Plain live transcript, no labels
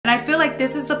like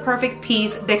this is the perfect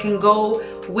piece that can go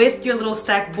with your little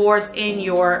stack boards in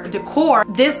your decor.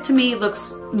 This to me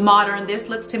looks modern. This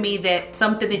looks to me that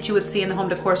something that you would see in the home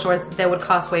decor stores that would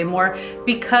cost way more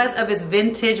because of its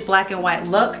vintage black and white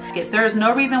look. There's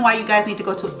no reason why you guys need to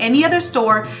go to any other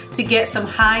store to get some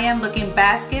high-end looking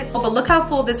baskets. But look how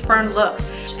full this fern looks.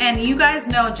 And you guys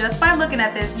know just by looking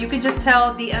at this, you can just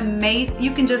tell the amazing,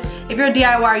 you can just, if you're a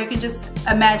DIYer, you can just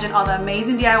imagine all the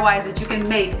amazing DIYs that you can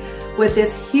make with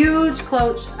this huge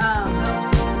cloche.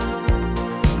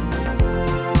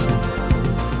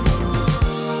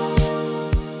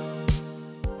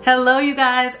 Hello you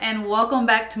guys, and welcome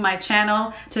back to my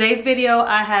channel. Today's video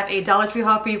I have a Dollar Tree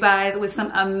haul for you guys with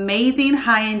some amazing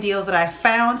high-end deals that I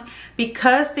found.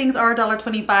 Because things are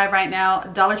 $1.25 right now,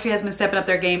 Dollar Tree has been stepping up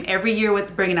their game every year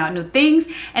with bringing out new things,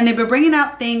 and they've been bringing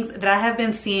out things that I have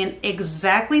been seeing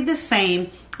exactly the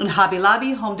same in Hobby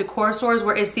Lobby, home decor stores,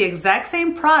 where it's the exact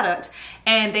same product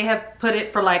and they have put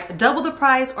it for like double the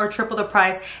price or triple the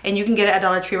price, and you can get it at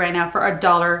Dollar Tree right now for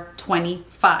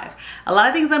 $1.25. A lot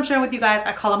of things I'm sharing with you guys,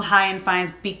 I call them high-end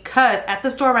finds because at the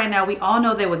store right now, we all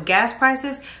know that with gas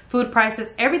prices, food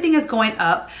prices, everything is going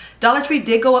up. Dollar Tree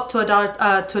did go up to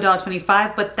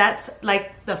 $1.25, but that's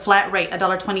like the flat rate,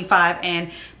 $1.25, and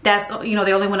that's, you know,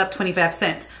 they only went up 25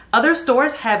 cents. Other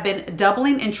stores have been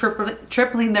doubling and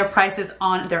tripling their prices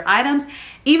on their items,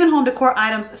 even home decor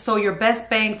items, so your best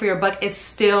bang for your buck is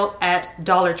still at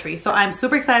Dollar Tree. So I'm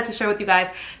super excited to share with you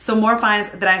guys some more finds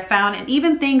that I found, and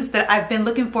even things that I've been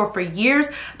looking for years,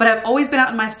 but I've always been out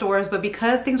in my stores, but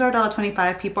because things are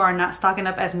 $1.25, people are not stocking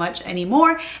up as much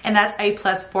anymore, and that's a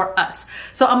plus for us.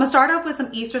 So I'm gonna start off with some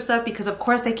Easter stuff because of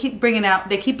course they keep blowing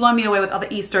me away with all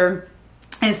the Easter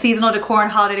and seasonal decor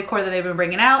and holiday decor that they've been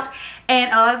bringing out.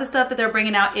 And a lot of the stuff that they're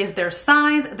bringing out is their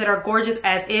signs that are gorgeous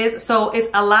as is. So it's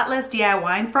a lot less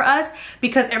DIYing for us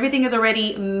because everything is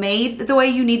already made the way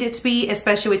you need it to be,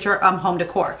 especially with your home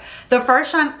decor. The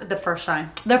first sign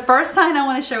I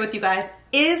want to share with you guys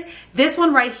is this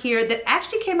one right here that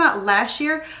actually came out last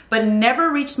year but never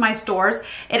reached my stores.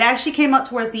 It actually came out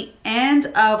towards the end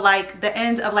of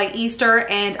Easter,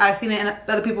 and I've seen it and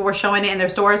other people were showing it in their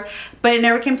stores, but it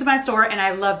never came to my store, and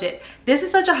I loved it. This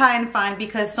is such a high-end find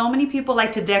because so many people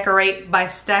like to decorate by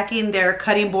stacking their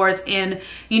cutting boards in,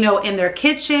 you know, in their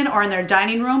kitchen or in their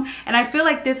dining room, and I feel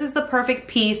like this is the perfect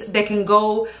piece that can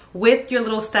go with your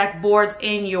little stack boards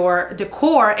in your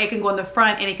decor. It can go in the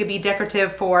front and it could be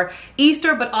decorative for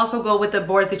Easter, but also go with the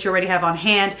boards that you already have on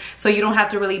hand, so you don't have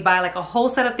to really buy like a whole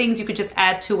set of things. You could just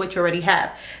add to what you already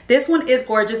have. This one is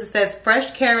gorgeous. It says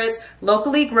fresh carrots,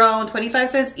 locally grown, 25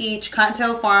 cents each,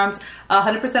 Cottontail Farms,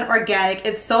 100% organic.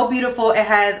 It's so beautiful. It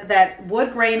has that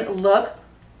wood grain look,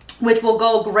 which will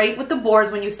go great with the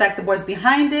boards when you stack the boards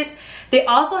behind it. They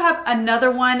also have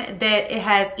another one that it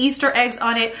has Easter eggs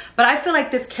on it, but I feel like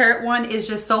this carrot one is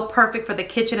just so perfect for the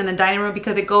kitchen and the dining room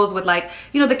because it goes with, like,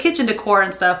 you know, the kitchen decor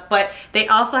and stuff. But they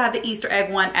also have the Easter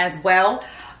egg one as well.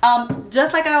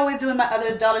 Just like I always do in my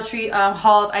other Dollar Tree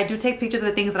hauls, I do take pictures of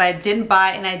the things that I didn't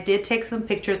buy, and I did take some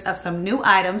pictures of some new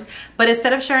items, but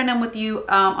instead of sharing them with you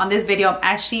on this video, I've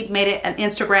actually made it an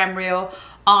Instagram reel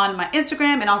on my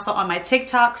Instagram and also on my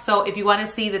TikTok. So if you want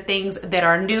to see the things that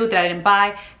are new that I didn't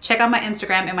buy, check out my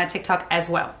Instagram and my TikTok as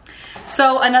well.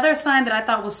 So another sign that I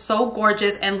thought was so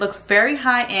gorgeous and looks very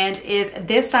high-end is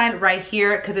this sign right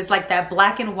here, because it's like that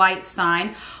black and white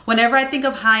sign. Whenever I think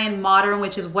of high-end modern,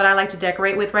 which is what I like to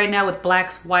decorate with right now, with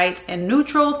blacks, whites, and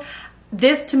neutrals,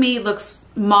 this to me looks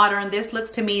modern. This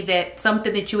looks to me that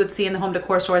something that you would see in the home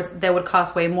decor stores that would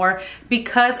cost way more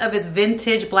because of its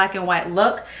vintage black and white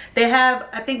look. They have,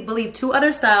 I believe 2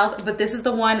 other styles, but this is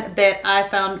the one that I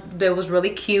found that was really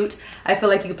cute. I feel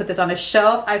like you could put this on a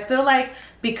shelf. I feel like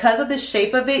because of the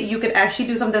shape of it, you could actually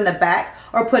do something in the back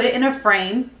or put it in a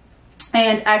frame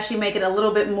and actually make it a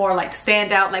little bit more like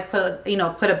stand out, like put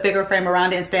a bigger frame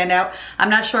around it and stand out. I'm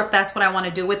not sure if that's what I want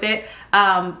to do with it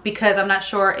because I'm not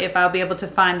sure if I'll be able to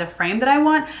find the frame that I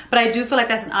want, but I do feel like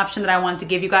that's an option that I wanted to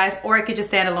give you guys, or it could just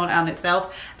stand alone on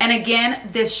itself. And again,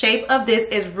 the shape of this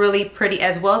is really pretty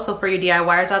as well, so for your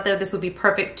DIYers out there, this would be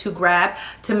perfect to grab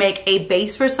to make a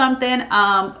base for something.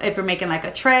 If you're making like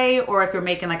a tray, or if you're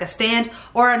making like a stand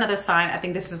or another sign, I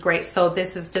think this is great. So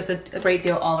this is just a great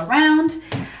deal all around.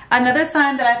 Another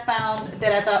sign that I found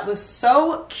that I thought was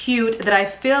so cute that I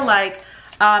feel like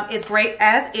is great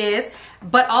as is.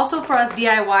 but also for us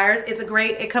DIYers,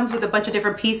 it comes with a bunch of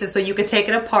different pieces, so you could take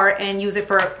it apart and use it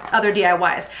for other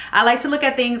DIYs. I like to look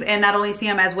at things and not only see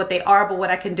them as what they are, but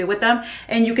what I can do with them.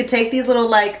 And you could take these little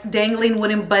like dangling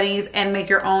wooden bunnies and make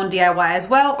your own DIY as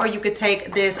well, or you could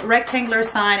take this rectangular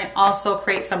sign and also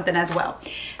create something as well.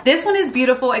 This one is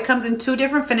beautiful. It comes in 2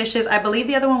 different finishes. I believe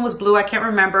the other one was blue, I can't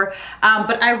remember,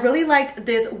 but I really liked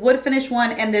this wood finish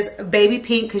one and this baby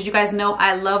pink, because you guys know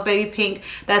I love baby pink.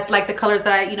 That's like the colors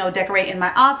that I decorate in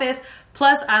my office.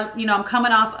 Plus, I'm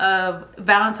coming off of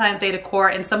Valentine's Day decor,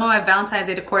 and some of my Valentine's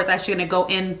Day decor is actually going to go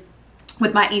in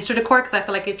with my Easter decor because I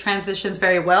feel like it transitions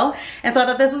very well. And so I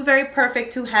thought this was very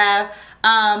perfect to have.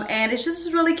 And it's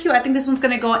just really cute. I think this one's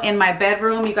going to go in my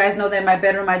bedroom. You guys know that in my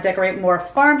bedroom I decorate more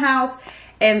farmhouse.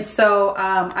 And so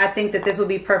I think that this would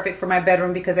be perfect for my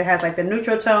bedroom because it has like the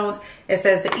neutral tones. It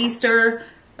says the Easter.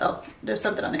 Oh, there's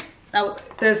something on it.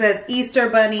 There says Easter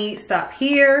bunny, stop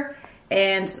here.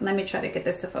 And let me try to get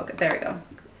this to focus. There we go.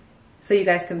 So you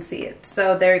guys can see it.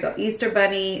 So there you go. Easter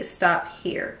bunny, stop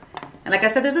here. And like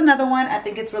I said, there's another one. I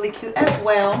think it's really cute as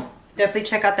well. Definitely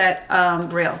check out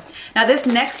that reel. Now this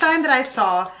next sign that I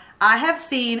saw, I have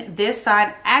seen this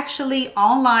sign actually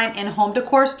online in home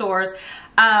decor stores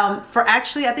for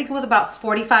actually, I think it was about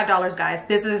 $45, guys.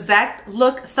 This exact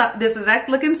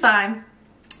looking sign.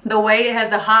 The way it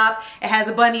has the hop, it has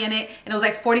a bunny in it, and it was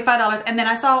like $45. And then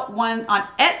I saw one on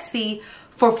Etsy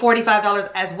for $45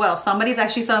 as well. Somebody's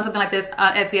actually selling something like this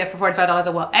on Etsy for $45 as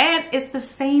well. And it's the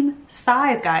same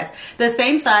size, guys. The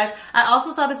same size. I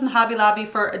also saw this in Hobby Lobby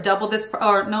for double this,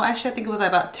 or no, actually I think it was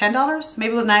about $10.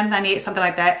 Maybe it was $9.98, something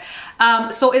like that.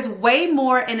 So it's way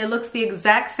more, and it looks the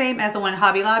exact same as the one in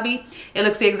Hobby Lobby. It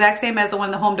looks the exact same as the one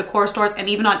in the home decor stores, and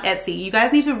even on Etsy. You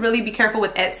guys need to really be careful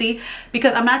with Etsy,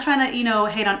 because I'm not trying to,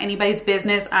 hate on anybody's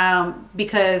business,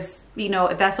 because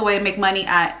if that's the way to make money,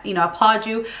 I applaud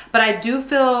you. But I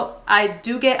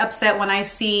do get upset when I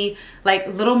see like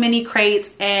little mini crates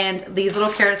and these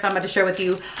little carrots I'm about to share with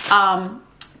you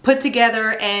put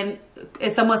together, and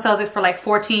someone sells it for like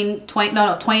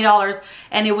 $20,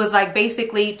 and it was like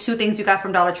basically 2 things you got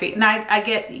from Dollar Tree. And I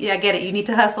get it, you need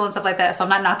to hustle and stuff like that, so I'm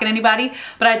not knocking anybody,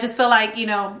 but I just feel like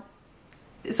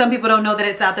some people don't know that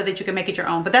it's out there, that you can make it your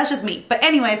own. But that's just me. But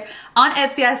anyways, on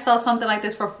Etsy I saw something like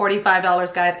this for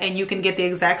 $45, guys, and you can get the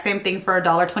exact same thing for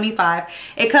 $1.25.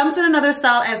 It comes in another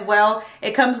style as well.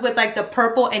 It comes with like the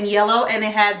purple and yellow, and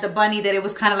it had the bunny that it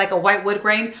was kind of like a white wood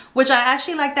grain, which I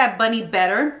actually like that bunny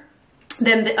better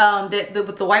than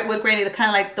with the white wood grain. It's kind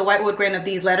of like the white wood grain of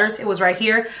these letters. It was right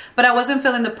here, but I wasn't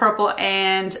feeling the purple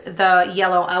and the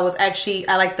yellow. I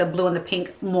like the blue and the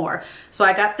pink more. So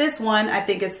I got this one. I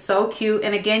think it's so cute.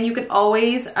 And again, you can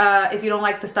always, if you don't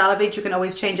like the style of it, you can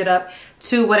always change it up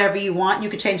to whatever you want. You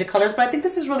can change the colors, but I think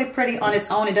this is really pretty on its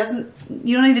own.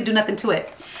 You don't need to do nothing to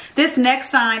it. This next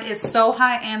sign is so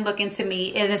high-end looking to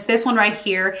me, and it's this one right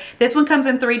here. This one comes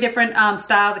in 3 different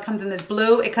styles. It comes in this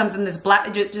blue, it comes in this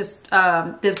black,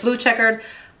 this blue checkered,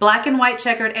 black and white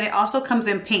checkered, and it also comes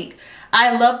in pink.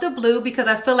 I love the blue because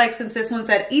I feel like since this one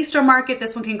said Easter market,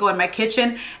 this one can go in my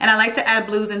kitchen, and I like to add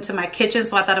blues into my kitchen,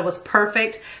 so I thought it was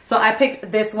perfect. So I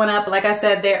picked this one up. Like I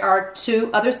said, there are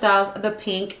 2 other styles, the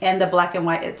pink and the black and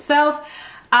white itself.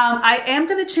 I am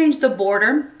going to change the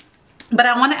border. But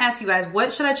I want to ask you guys,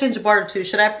 what should I change the border to?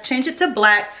 Should I change it to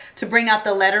black to bring out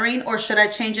the lettering, or should I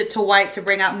change it to white to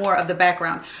bring out more of the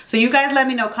background? So you guys let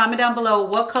me know, comment down below,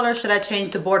 what color should I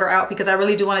change the border out, because I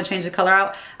really do want to change the color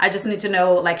out. I just need to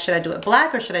know, like, should I do it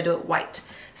black or should I do it white?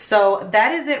 So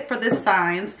that is it for the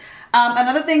signs.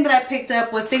 Another thing that I picked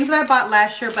up was things that I bought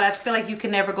last year, but I feel like you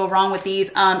can never go wrong with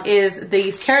these, is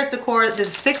these carrots decor.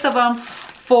 There's 6 of them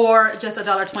for just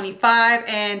 $1.25,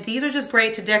 and these are just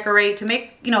great to decorate, to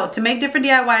make different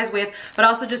DIYs with, but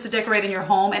also just to decorate in your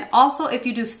home. And also if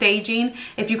you do staging,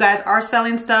 if you guys are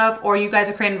selling stuff or you guys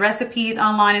are creating recipes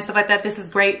online and stuff like that, this is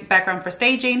great background for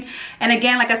staging. And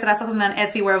again, like I said, I saw something on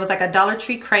Etsy where it was like a Dollar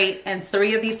Tree crate and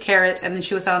 3 of these carrots, and then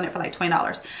she was selling it for like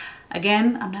 $20.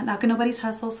 Again, I'm not knocking nobody's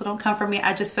hustle, so don't come for me.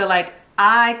 I just feel like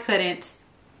I couldn't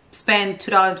spend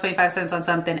 $2.25 on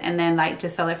something and then like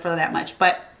just sell it for that much,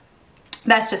 but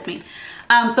that's just me.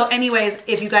 So anyways,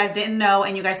 if you guys didn't know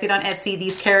and you guys see it on Etsy,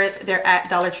 these carrots, they're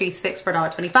at Dollar Tree 6 for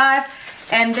 $1.25.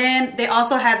 And then they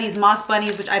also have these moss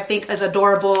bunnies, which I think is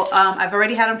adorable. I've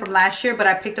already had them from last year, but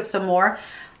I picked up some more.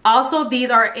 Also, these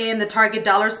are in the Target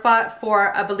dollar spot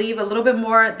for, I believe, a little bit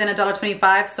more than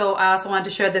 $1.25. So I also wanted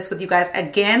to share this with you guys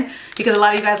again, because a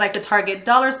lot of you guys like the Target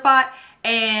dollar spot,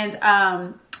 and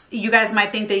you guys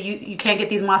might think that you can't get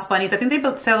these moss bunnies. I think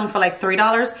they sell them for like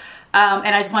 $3.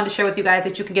 And I just wanted to share with you guys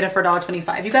that you can get it for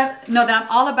 $1.25. You guys know that I'm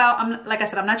all about, like I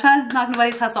said, I'm not trying to knock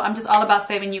anybody's hustle. I'm just all about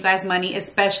saving you guys money,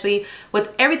 especially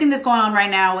with everything that's going on right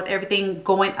now, with everything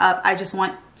going up. I just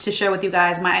want to share with you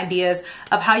guys my ideas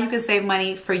of how you can save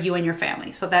money for you and your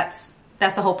family. So that's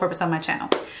the whole purpose of my channel.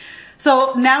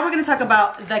 So now we're going to talk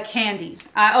about the candy.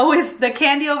 The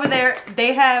candy over there,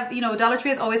 they have, you know, Dollar Tree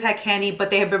has always had candy,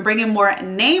 but they have been bringing more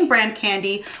name brand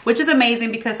candy, which is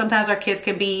amazing because sometimes our kids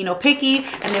can be, you know, picky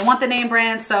and they want the name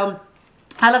brand. So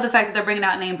I love the fact that they're bringing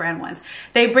out name brand ones.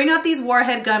 They bring out these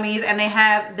Warhead gummies, and they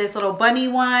have this little bunny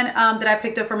one that I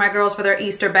picked up for my girls for their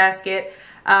Easter basket.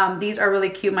 These are really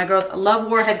cute. My girls love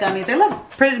Warhead gummies. They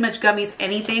love pretty much gummies,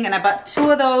 anything. And I bought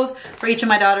 2 of those for each of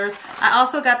my daughters. I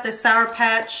also got the Sour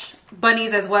Patch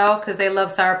bunnies as well because they love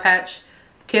Sour Patch.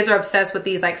 Kids are obsessed with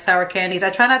these like sour candies. I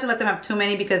try not to let them have too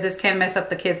many because this can mess up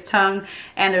the kids' tongue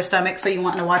and their stomach, so you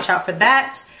want to watch out for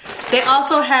that. They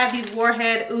also have these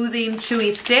Warhead oozing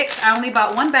chewy sticks. I only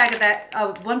bought one bag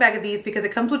of these because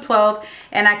it comes with 12,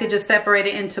 and I could just separate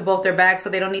it into both their bags so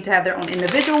they don't need to have their own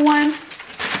individual ones.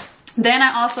 Then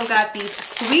I also got these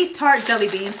Sweet Tart jelly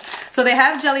beans. So they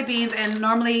have jelly beans, and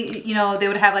normally, you know, they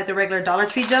would have like the regular Dollar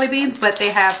Tree jelly beans, but they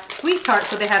have Sweet Tart,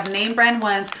 so they have name brand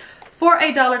ones for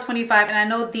 $1.25. And I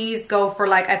know these go for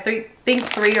like, I think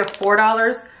 $3 or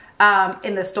 $4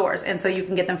 in the stores. And so you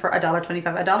can get them for $1.25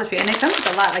 at Dollar Tree. And it comes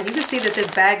with a lot. Like you can see that this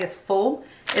bag is full.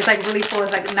 It's like really full.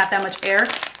 It's like not that much air.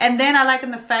 And then I like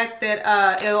in the fact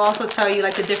that it will also tell you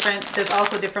like there's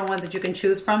also different ones that you can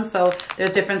choose from. So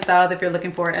there's different styles if you're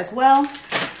looking for it as well.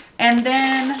 And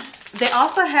then they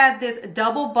also had this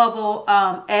double bubble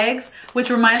eggs, which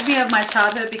reminds me of my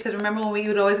childhood because remember when we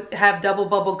would always have double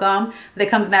bubble gum that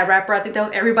comes in that wrapper? I think that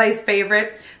was everybody's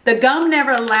favorite. The gum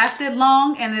never lasted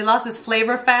long and it lost its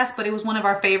flavor fast, but it was one of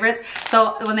our favorites.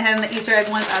 So when they had the Easter egg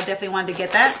ones, I definitely wanted to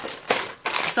get that.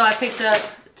 So I picked up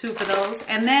 2 for those.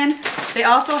 And then they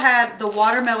also had the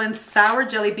watermelon sour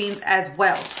jelly beans as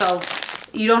well. So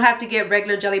you don't have to get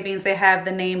regular jelly beans. They have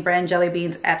the name brand jelly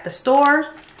beans at the store.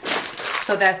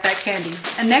 So that's that candy.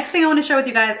 And next thing I want to share with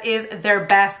you guys is their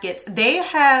baskets. They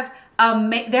have,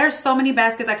 there's so many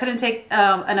baskets. I couldn't take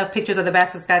enough pictures of the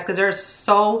baskets, guys, because there's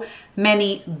so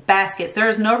many baskets. There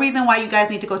is no reason why you guys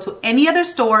need to go to any other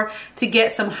store to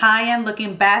get some high-end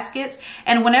looking baskets.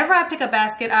 And whenever I pick a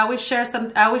basket, I always share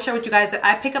with you guys that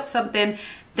I pick up something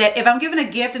that if I'm giving a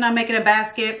gift and I'm making a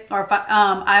basket, or if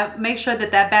I make sure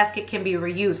that that basket can be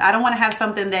reused. I don't want to have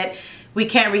something that we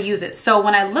can't reuse it. So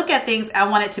when I look at things, I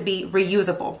want it to be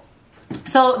reusable.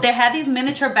 So they had these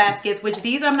miniature baskets, which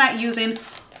these I'm not using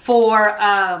for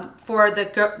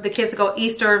the kids to go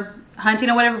Easter hunting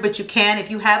or whatever, but you can if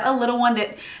you have a little one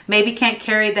that maybe can't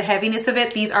carry the heaviness of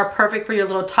it. These are perfect for your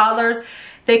little toddlers.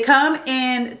 They come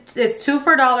in, it's 2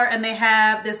 for $1, and they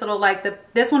have this little like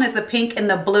this one is the pink and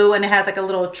the blue, and it has like a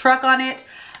little truck on it.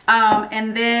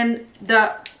 And then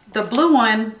the blue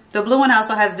one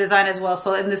also has design as well.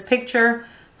 So in this picture,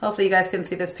 hopefully you guys can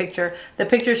see this picture. The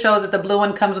picture shows that the blue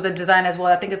one comes with a design as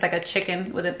well. I think it's like a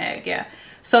chicken with an egg, yeah.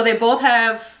 So they both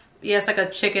have, yes, like a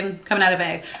chicken coming out of an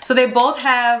egg. So they both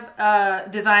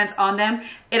have designs on them.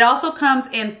 It also comes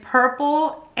in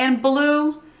purple and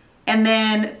blue, and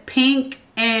then pink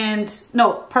and,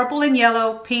 no, purple and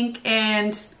yellow, pink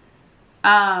and,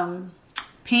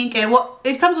 well,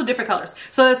 it comes with different colors.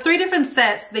 So there's 3 different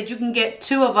sets that you can get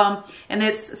 2 of them, and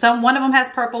one of them has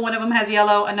purple, one of them has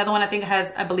yellow, another one I think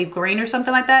has, I believe, green or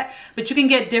something like that. But you can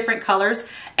get different colors,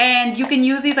 and you can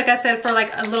use these, like I said, for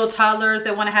like little toddlers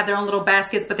that want to have their own little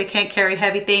baskets but they can't carry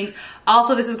heavy things.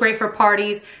 Also, this is great for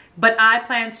parties, but I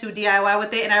plan to DIY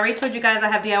with it, and I already told you guys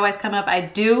I have DIYs coming up. I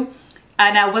do,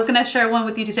 and I was gonna share one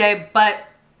with you today, but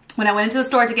when I went into the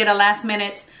store to get a last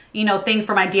minute, you know, thing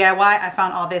for my DIY, I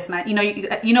found all this, and I,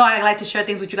 you know, I like to share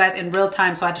things with you guys in real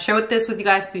time, so I had to share this with you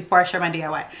guys before I share my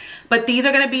DIY. But these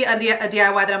are going to be a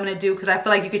DIY that I'm going to do because I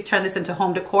feel like you could turn this into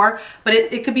home decor, but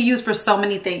it could be used for so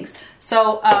many things.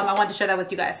 So I wanted to share that with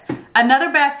you guys.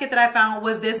 Another basket that I found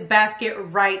was this basket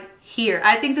right here.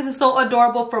 I think this is so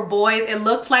adorable for boys. It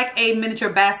looks like a miniature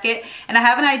basket, and I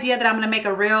have an idea that I'm going to make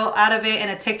a reel out of it and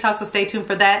a TikTok, so stay tuned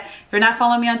for that. If you're not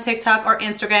following me on TikTok or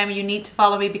Instagram, you need to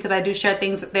follow me because I do share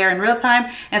things there in real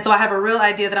time, and so I have a real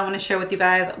idea that I want to share with you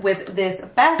guys with this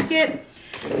basket.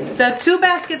 The 2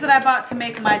 baskets that I bought to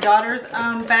make my daughter's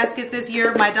baskets this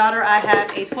year. My daughter, I have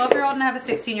a 12-year-old and I have a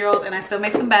 16-year-old, and I still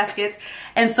make some baskets.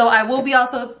 And so I will be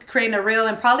also creating a reel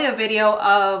and probably a video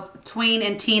of tween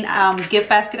and teen gift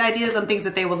basket ideas and things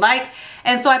that they would like.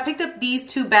 And so I picked up these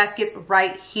 2 baskets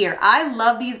right here. I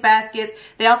love these baskets.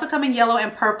 They also come in yellow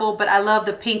and purple, but I love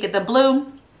the pink and the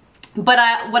blue.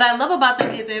 But what I love about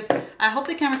them is, I hope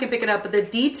the camera can pick it up, but the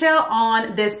detail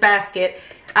on this basket,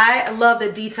 I love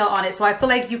the detail on it. So I feel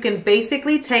like you can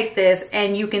basically take this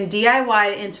and you can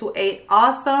DIY it into an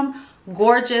awesome,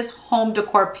 gorgeous home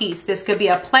decor piece. This could be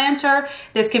a planter.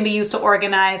 This can be used to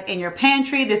organize in your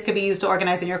pantry. This could be used to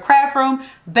organize in your craft room,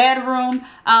 bedroom.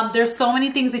 There's so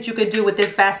many things that you could do with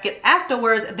this basket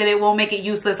afterwards that it won't make it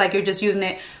useless, like you're just using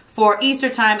it for Easter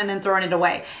time and then throwing it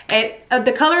away.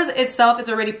 The colors itself is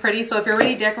already pretty, so if you're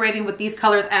already decorating with these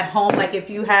colors at home, like if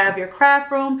you have your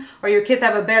craft room or your kids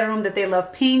have a bedroom that they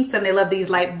love pinks and they love these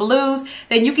light blues,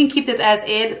 then you can keep this as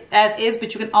is,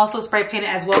 but you can also spray paint it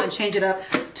as well and change it up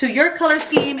to your color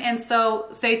scheme. And so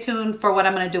stay tuned for what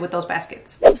I'm going to do with those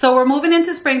baskets. So we're moving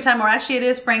into springtime, or actually it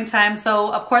is springtime,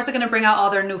 so of course they're going to bring out all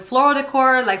their new floral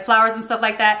decor, like flowers and stuff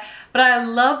like that. But I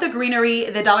love the greenery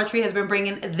that Dollar Tree has been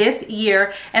bringing this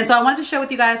year. And so I wanted to share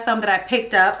with you guys some that I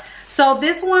picked up. So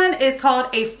this one is called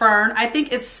a fern. I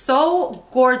think it's so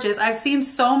gorgeous. I've seen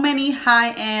so many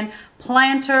high-end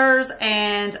planters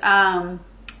and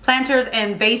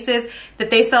vases that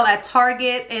they sell at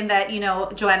Target, in that, you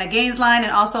know, Joanna Gaines line,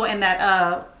 and also in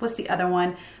that, what's the other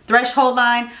one? Threshold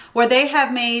line, where they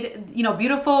have made, you know,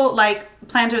 beautiful like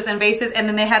planters and vases, and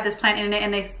then they have this plant in it,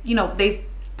 and they, you know, they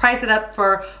price it up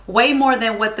for way more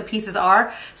than what the pieces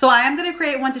are. So I am going to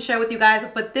create one to share with you guys,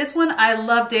 but this one, I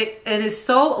loved it, and it's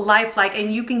so lifelike,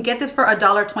 and you can get this for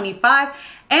 $1.25.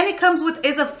 And it comes with,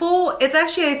 it's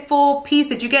actually a full piece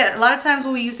that you get. A lot of times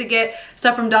when we used to get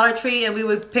stuff from Dollar Tree and we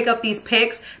would pick up these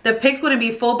picks, the picks wouldn't be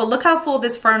full, but look how full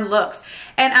this fern looks.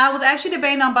 And I was actually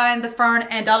debating on buying the fern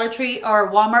at Dollar Tree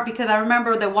or Walmart, because I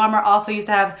remember that Walmart also used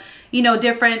to have, you know,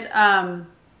 different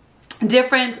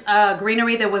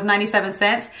greenery that was 97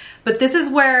 cents. But this is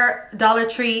where Dollar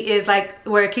Tree is, like,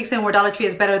 where it kicks in, where Dollar Tree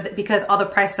is better, because all the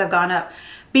prices have gone up.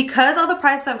 Because all the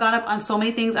prices have gone up on so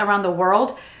many things around the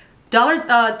world,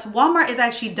 Walmart is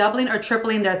actually doubling or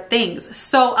tripling their things.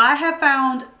 So I have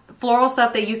found floral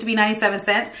stuff that used to be 97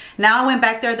 cents. Now I went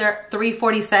back there, they're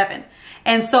 $3.47.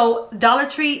 And so Dollar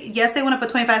Tree, yes, they went up at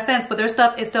 25 cents, but their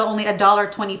stuff is still only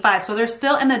 $1.25. So they're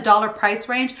still in the dollar price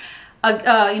range. You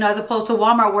know, as opposed to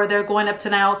Walmart, where they're going up to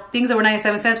now, things that were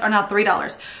 97 cents are now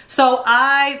 $3. So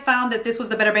I found that this was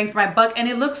the better bang for my buck, and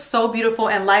it looks so beautiful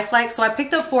and lifelike. So I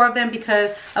picked up 4 of them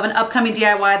because of an upcoming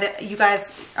DIY that you guys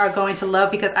are going to love,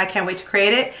 because I can't wait to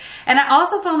create it. And I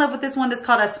also fell in love with this one that's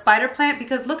called a spider plant,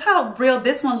 because look how real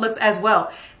this one looks as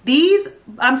well. These,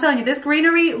 I'm telling you, this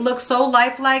greenery looks so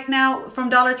lifelike now from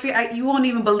Dollar Tree. You won't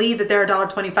even believe that they're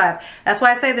 $1.25. That's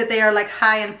why I say that they are like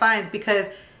high-end finds, because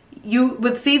you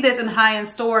would see this in high-end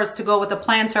stores to go with a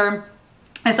planter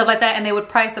and stuff like that, and they would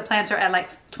price the planter at like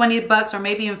 20 bucks or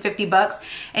maybe even 50 bucks,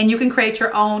 and you can create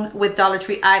your own with Dollar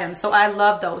Tree items. So I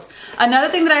love those. Another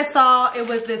thing that I saw, it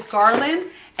was this garland,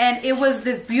 and it was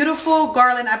this beautiful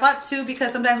garland. I bought 2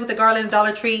 because sometimes with the garland at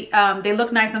Dollar Tree, they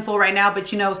look nice and full right now,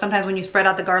 but you know, sometimes when you spread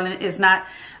out, the garland is not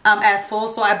as full.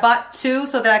 So I bought 2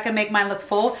 so that I can make mine look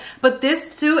full. But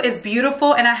this too is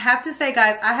beautiful, and I have to say,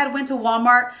 guys, I had went to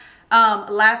Walmart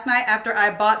last night after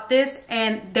I bought this,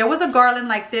 and there was a garland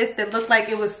like this that looked like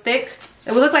it was thick.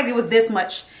 It would look like it was this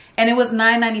much, and it was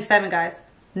 $9.97, guys.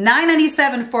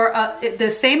 $9.97 for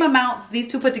the same amount, these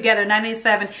 2 put together,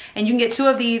 $9.97, and you can get 2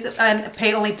 of these and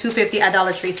pay only $2.50 at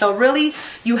Dollar Tree. So really,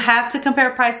 you have to compare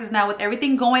prices now. With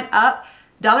everything going up,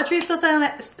 Dollar Tree is still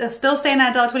staying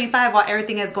at $1.25 while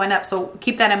everything is going up. So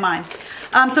keep that in mind.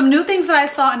 Some new things that I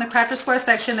saw in the Crafter Square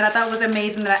section that I thought was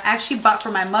amazing, that I actually bought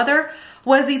for my mother,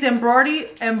 was these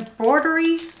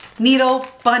embroidery needle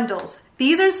bundles.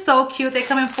 These are so cute. They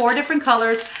come in 4 different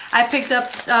colors. I picked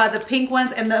up the pink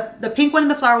ones, and the pink one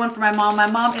and the flower one for my mom. My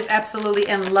mom is absolutely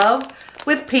in love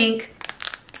with pink,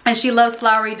 and she loves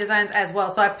flowery designs as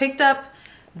well. So I picked up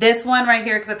this one right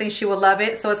here because I think she will love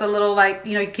it. So it's a little, like,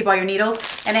 you know, you keep all your needles,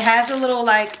 and it has a little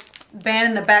like band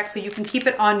in the back, so you can keep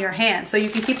it on your hand. So you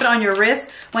can keep it on your wrist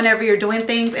whenever you're doing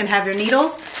things and have your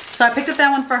needles. So I picked up that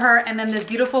one for her, and then this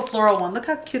beautiful floral one. Look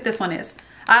how cute this one is.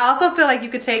 I also feel like you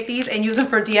could take these and use them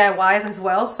for DIYs as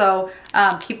well. So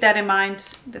keep that in mind.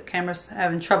 The camera's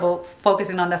having trouble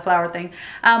focusing on the flower thing.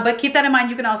 But keep that in mind.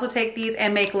 You can also take these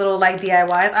and make little like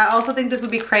DIYs. I also think this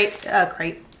would be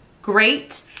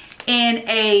great in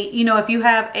a, you know, if you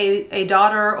have a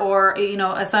daughter or, you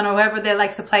know, a son or whoever that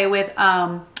likes to play with,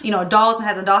 you know, dolls and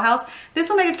has a dollhouse. This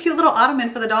will make a cute little ottoman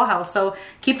for the dollhouse. So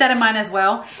keep that in mind as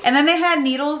well. And then they had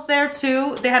needles there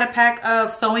too. They had a pack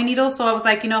of sewing needles. So I was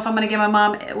like, you know, if I'm going to get my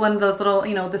mom one of those little,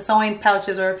 you know, the sewing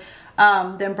pouches or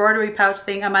the embroidery pouch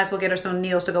thing, I might as well get her some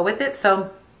needles to go with it.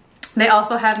 So they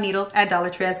also have needles at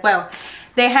Dollar Tree as well.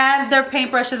 They had their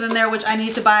paintbrushes in there, which I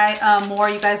need to buy more.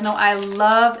 You guys know I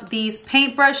love these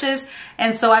paintbrushes,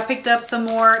 and so I picked up some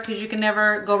more because you can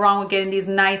never go wrong with getting these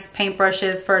nice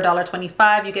paintbrushes for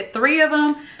 $1.25. You get 3 of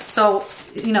them, so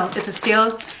you know it's a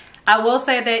steal. I will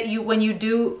say that when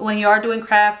you are doing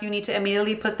crafts, you need to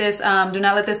immediately put this, do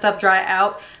not let this stuff dry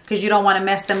out, because you don't want to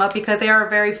mess them up, because they are a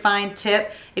very fine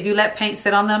tip. If you let paint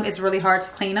sit on them, it's really hard to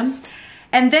clean them.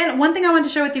 And then one thing I wanted to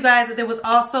share with you guys, that there was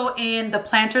also in the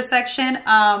planter section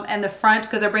and the front,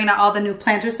 because they're bringing out all the new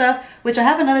planter stuff, which I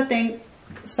have another thing.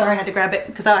 Sorry, I had to grab it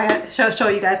because I had to show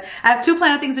you guys. I have 2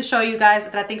 planter things to show you guys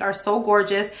that I think are so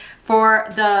gorgeous for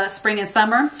the spring and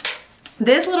summer.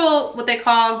 This little, what they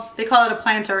call it a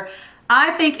planter.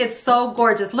 I think it's so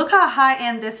gorgeous. Look how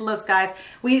high-end this looks, guys.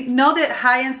 We know that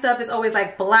high-end stuff is always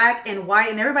like black and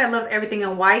white, and everybody loves everything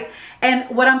in white. And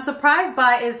what I'm surprised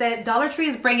by is that Dollar Tree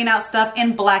is bringing out stuff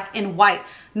in black and white.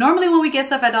 Normally when we get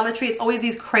stuff at Dollar Tree, it's always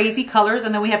these crazy colors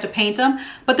and then we have to paint them.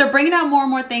 But they're bringing out more and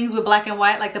more things with black and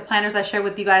white, like the planters I shared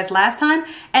with you guys last time.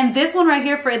 And this one right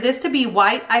here, for this to be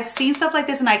white, I've seen stuff like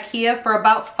this in Ikea for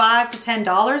about $5 to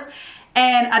 $10.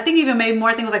 And I think even maybe more,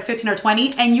 I think it was like 15 or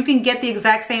 20, and you can get the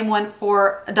exact same one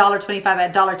for $1.25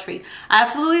 at Dollar Tree. I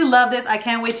absolutely love this. I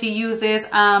can't wait to use this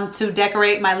to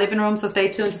decorate my living room, so stay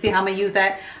tuned to see how I'm gonna use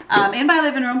that in my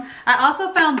living room. I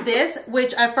also found this,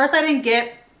 which at first I didn't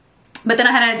get, but then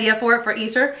I had an idea for it for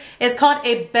Easter. It's called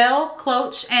a bell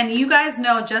cloche, and you guys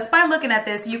know just by looking at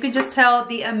this, you can just tell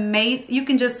the if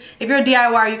you're a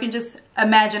DIYer, you can just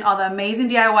imagine all the amazing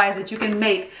DIYs that you can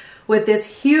make with this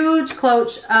huge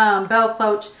cloche, bell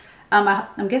cloche.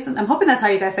 I'm hoping that's how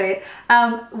you guys say it.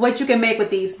 What you can make with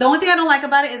these. The only thing I don't like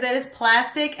about it is that it's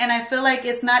plastic, and I feel like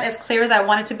it's not as clear as I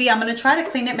want it to be. I'm gonna try to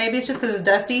clean it. Maybe it's just because it's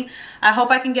dusty. I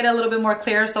hope I can get a little bit more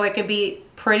clear so it could be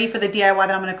pretty for the DIY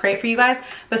that I'm gonna create for you guys.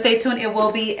 But stay tuned, it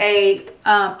will be a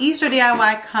Easter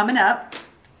DIY coming up.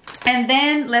 And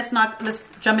then let's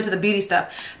jump into the beauty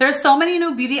stuff. There's so many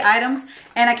new beauty items,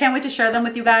 and I can't wait to share them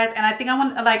with you guys. And I think I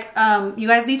want, you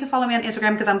guys need to follow me on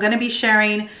Instagram, because I'm going to be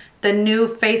sharing the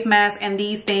new face masks and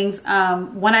these things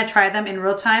when I try them in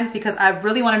real time, because I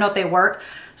really want to know if they work.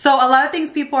 So a lot of things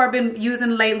people have been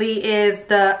using lately is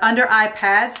the under eye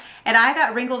pads, and I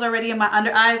got wrinkles already in my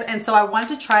under eyes, and so I wanted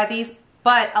to try these.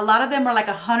 But a lot of them are like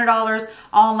 $100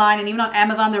 online, and even on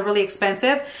Amazon they're really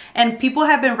expensive, and people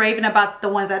have been raving about the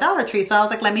ones at Dollar Tree, so I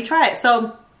was like, let me try it.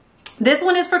 So this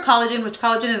one is for collagen, which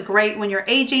collagen is great when you're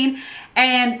aging,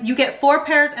 and you get 4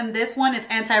 pairs in this one. It's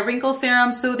anti-wrinkle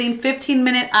serum, soothing,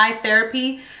 15-minute eye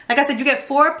therapy. Like I said, you get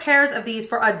 4 pairs of these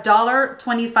for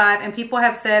 $1.25, and people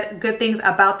have said good things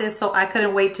about this, so I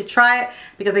couldn't wait to try it,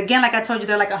 because again, like I told you,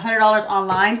 they're like $100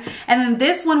 online. And then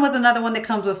this one was another one that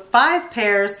comes with 5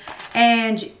 pairs,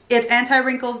 and it's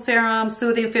anti-wrinkle serum,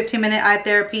 soothing, 15-minute eye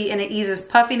therapy, and it eases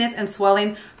puffiness and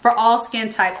swelling for all skin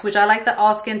types, which I like the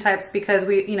all skin types, because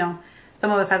some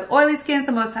of us has oily skin,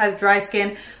 some of us has dry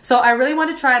skin. So I really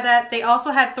want to try that. They also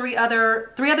had three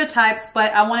other types,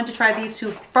 but I wanted to try these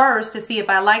 2 first to see if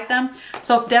I like them.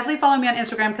 So definitely follow me on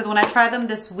Instagram, because when I try them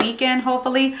this weekend,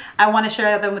 hopefully, I want to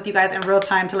share them with you guys in real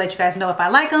time to let you guys know if I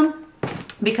like them,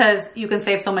 because you can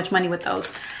save so much money with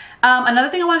those. Another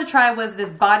thing I wanted to try was this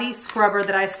body scrubber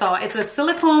that I saw. It's a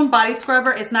silicone body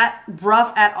scrubber. It's not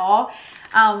rough at all.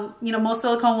 Most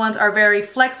silicone ones are very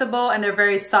flexible and they're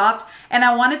very soft. And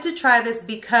I wanted to try this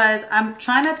because I'm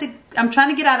trying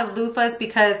to get out of loofahs,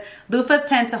 because loofahs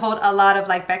tend to hold a lot of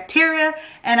like bacteria,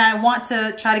 and I want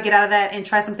to try to get out of that and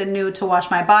try something new to wash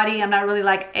my body. I'm not really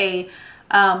like a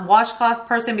washcloth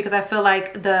person, because I feel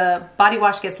like the body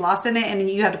wash gets lost in it and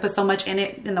you have to put so much in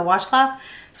it in the washcloth.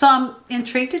 So I'm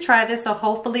intrigued to try this, so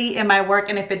hopefully it might work,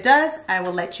 and if it does, I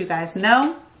will let you guys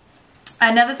know.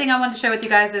 Another thing I wanted to share with you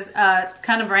guys is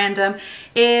kind of random,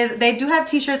 is they do have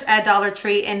t-shirts at Dollar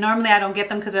Tree, and normally I don't get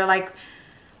them because they're like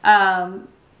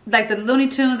the Looney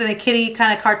Tunes and the kitty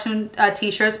kind of cartoon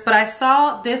t-shirts, but I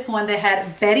saw this one that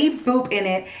had Betty Boop in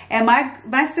it, and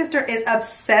my sister is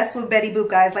obsessed with Betty Boop,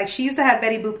 guys. Like, she used to have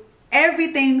Betty Boop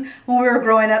everything when we were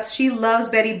growing up. She loves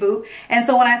Betty Boop, and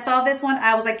so when I saw this one,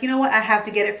 I was like, you know what, I have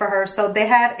to get it for her. So they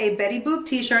have a Betty Boop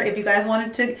t-shirt. If you guys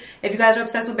are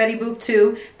obsessed with Betty Boop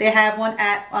too, they have one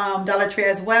at Dollar Tree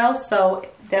as well. So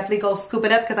definitely go scoop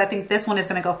it up, because I think this one is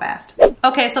going to go fast.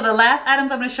 Okay, so the last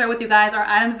items I'm going to share with you guys are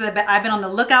items that I've been on the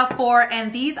lookout for,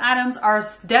 and these items are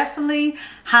definitely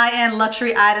high-end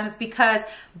luxury items because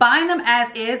buying them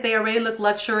as is, they already look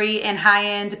luxury and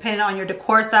high-end depending on your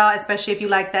decor style, especially if you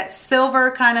like that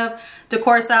silver kind of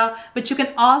decor style. But you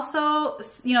can also,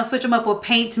 you know, switch them up with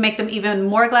paint to make them even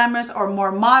more glamorous or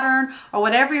more modern or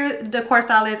whatever your decor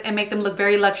style is and make them look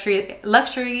very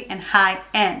luxury and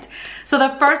high-end. So the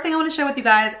first thing I want to share with you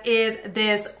guys is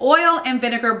this oil and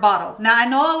vinegar bottle. Now I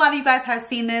know a lot of you guys have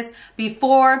seen this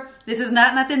before. This is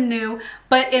nothing new,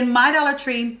 but in my Dollar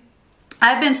Tree,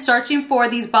 I've been searching for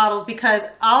these bottles because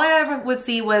all I ever would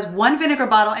see was one vinegar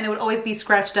bottle and it would always be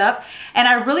scratched up. And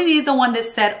I really needed the one that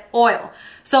said oil.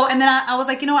 So, and then I was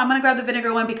like, you know what, I'm gonna grab the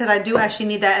vinegar one because I do actually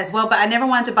need that as well, but I never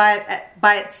wanted to buy it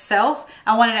by itself.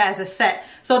 I wanted it as a set.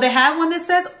 So they have one that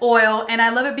says oil, and I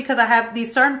love it because I have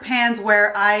these certain pans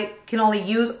where I can only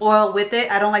use oil with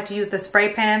it. I don't like to use the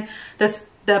spray pan,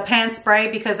 the pan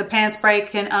spray, because the pan spray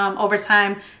can over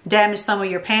time damage some of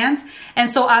your pans. And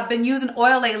so I've been using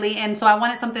oil lately, and so I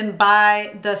wanted something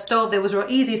by the stove that was real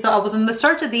easy. So I was in the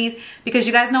search of these because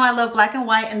you guys know I love black and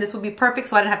white, and this would be perfect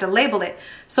so I didn't have to label it.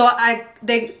 So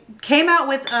they came out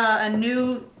with a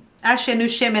new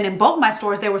shipment in both my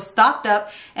stores. They were stocked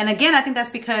up, and again, I think that's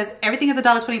because everything is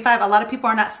 $1.25. A lot of people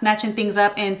are not snatching things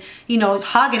up and, you know,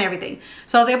 hogging everything.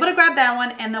 So I was able to grab that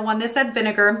one and the one that said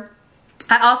vinegar.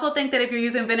 I also think that if you're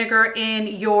using vinegar in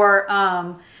your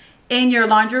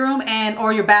laundry room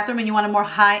or your bathroom and you want a more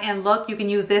high-end look, you can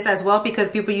use this as well because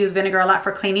people use vinegar a lot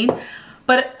for cleaning.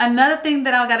 But another thing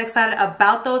that I got excited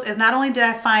about those is not only did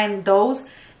I find those,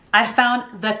 I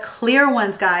found the clear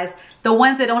ones, guys. The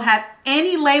ones that don't have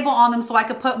any label on them so I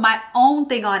could put my own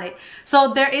thing on it.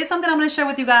 So there is something I'm going to share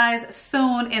with you guys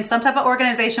soon in some type of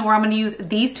organization where I'm going to use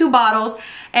these two bottles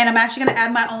and I'm actually going to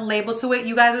add my own label to it.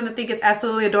 You guys are going to think it's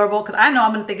absolutely adorable because I know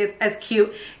I'm going to think it's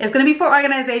cute. It's going to be for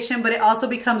organization, but it also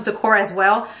becomes decor as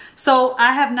well. So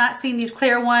I have not seen these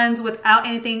clear ones without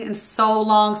anything in so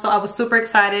long. So I was super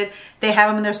excited. They have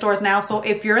them in their stores now. So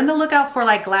if you're in the lookout for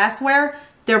like glassware,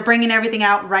 they're bringing everything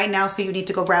out right now. So you need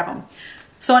to go grab them.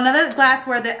 So another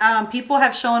glassware that people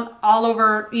have shown all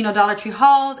over, you know, Dollar Tree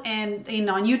hauls and, you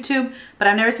know, on YouTube, but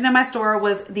I've never seen in my store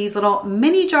was these little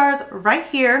mini jars right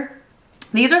here.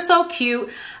 These are so cute.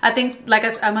 I think, like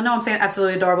I know I'm saying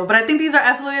absolutely adorable, but I think these are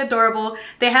absolutely adorable.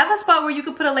 They have a spot where you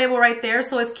can put a label right there,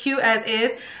 so it's cute as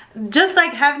is. Just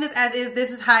like having this as is,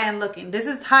 this is high-end looking. This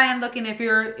is high-end looking if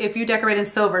you decorate in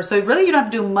silver. So really you don't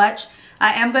have to do much.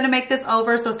 I am going to make this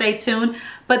over, so stay tuned.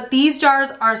 But these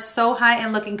jars are so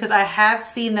high-end looking because I have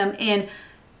seen them in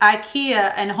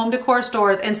IKEA and home decor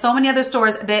stores and so many other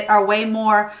stores that are way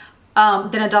more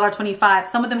than $1.25.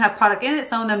 Some of them have product in it,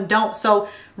 some of them don't. So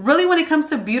really when it comes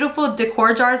to beautiful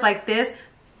decor jars like this,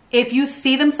 if you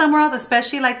see them somewhere else,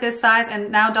 especially like this size,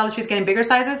 and now Dollar Tree is getting bigger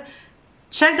sizes,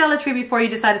 check Dollar Tree before you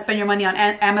decide to spend your money on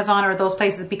Amazon or those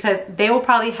places because they will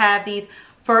probably have these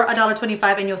for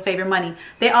 $1.25 and you'll save your money.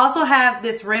 They also have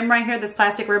this rim right here, this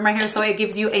plastic rim right here, so it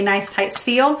gives you a nice tight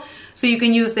seal. So you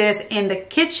can use this in the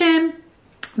kitchen,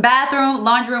 bathroom,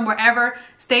 laundry room, wherever.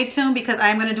 Stay tuned because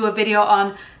I'm going to do a video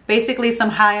on basically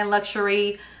some high-end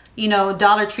luxury, you know,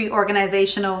 Dollar Tree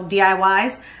organizational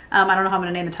DIYs. I don't know how I'm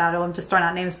going to name the title. I'm just throwing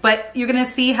out names. But you're going to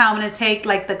see how I'm going to take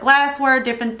like the glassware,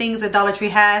 different things that Dollar Tree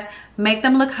has, make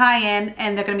them look high-end,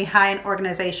 and they're going to be high-end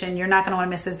organization. You're not going to want to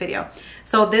miss this video.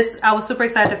 So I was super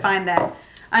excited to find that.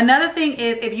 Another thing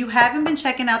is if you haven't been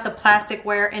checking out the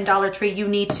plasticware in Dollar Tree, you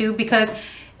need to because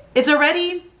it's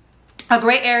already a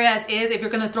great area as is if you're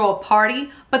going to throw a party.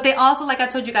 But they also, like I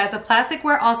told you guys, the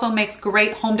plasticware also makes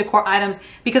great home decor items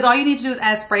because all you need to do is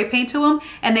add spray paint to them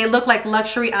and they look like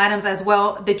luxury items as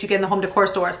well that you get in the home decor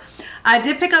stores. I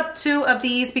did pick up 2 of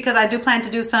these because I do plan to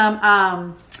do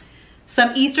some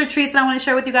Easter treats that I want to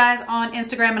share with you guys on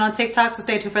Instagram and on TikTok, so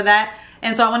stay tuned for that.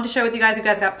 And so I wanted to share with you guys, if you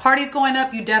guys got parties going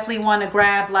up, you definitely want to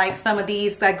grab like some of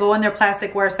these that go in their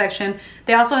plasticware section.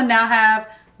 They also now have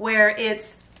where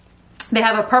they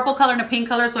have a purple color and a pink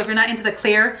color, so if you're not into the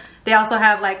clear, they also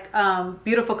have like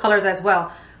beautiful colors as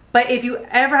well. But if you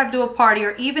ever have to do a party,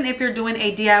 or even if you're doing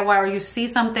a DIY or you see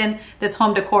something that's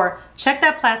home decor, check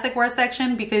that plasticware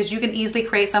section because you can easily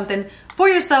create something for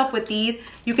yourself with these.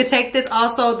 You could take this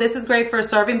also, this is great for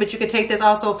serving, but you could take this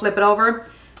also, flip it over,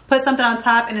 put something on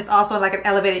top, and it's also like an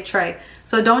elevated tray.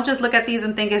 So don't just look at these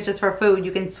and think it's just for food.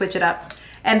 You can switch it up.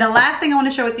 And the last thing I want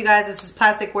to share with you guys, this is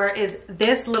plasticware, is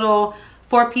this little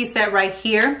 4-piece set right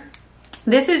here.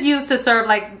 This is used to serve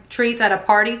like treats at a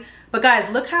party. But guys,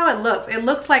 look how it looks. It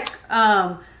looks like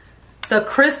the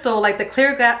crystal, like the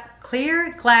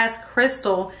clear glass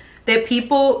crystal that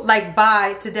people like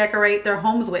buy to decorate their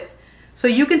homes with. So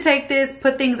you can take this,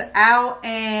 put things out,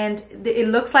 and it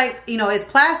looks like, you know, it's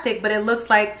plastic, but it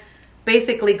looks like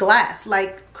basically glass,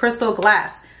 like crystal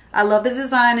glass. I love the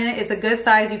design in it. It's a good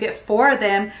size. You get 4 of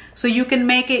them. So you can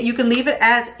make it, you can leave it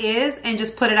as is and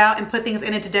just put it out and put things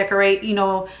in it to decorate, you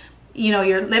know,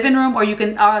 your living room, or you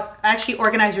can actually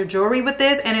organize your jewelry with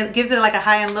this, and it gives it like a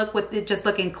high-end look with it just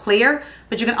looking clear,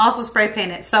 but you can also spray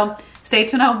paint it. So stay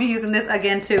tuned, I'll be using this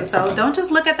again too. So don't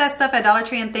just look at that stuff at Dollar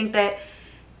Tree and think that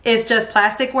it's just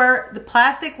plasticware. The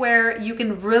plasticware, you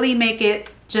can really make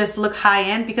it just look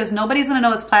high-end, because nobody's gonna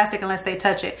know it's plastic unless they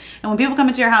touch it. And when people come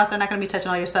into your house, they're not gonna be touching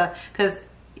all your stuff, because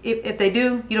if they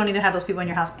do, you don't need to have those people in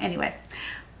your house anyway.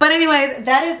 But anyways,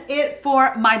 that is it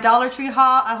for my Dollar Tree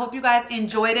haul. I hope you guys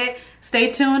enjoyed it.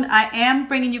 Stay tuned. I am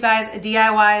bringing you guys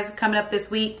DIYs coming up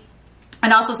this week,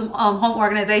 and also some home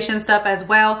organization stuff as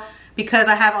well, because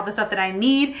I have all the stuff that I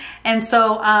need. And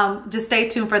so just stay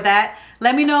tuned for that.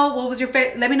 Let me know what was your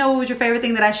favorite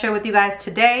thing that I shared with you guys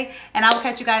today, and I will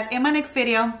catch you guys in my next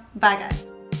video. Bye guys.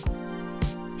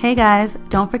 Hey guys,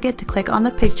 don't forget to click on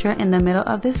the picture in the middle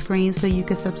of the screen so you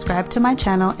can subscribe to my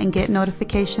channel and get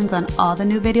notifications on all the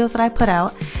new videos that I put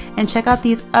out, and check out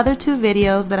these other 2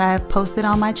 videos that I have posted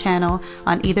on my channel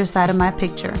on either side of my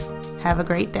picture. Have a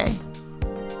great day.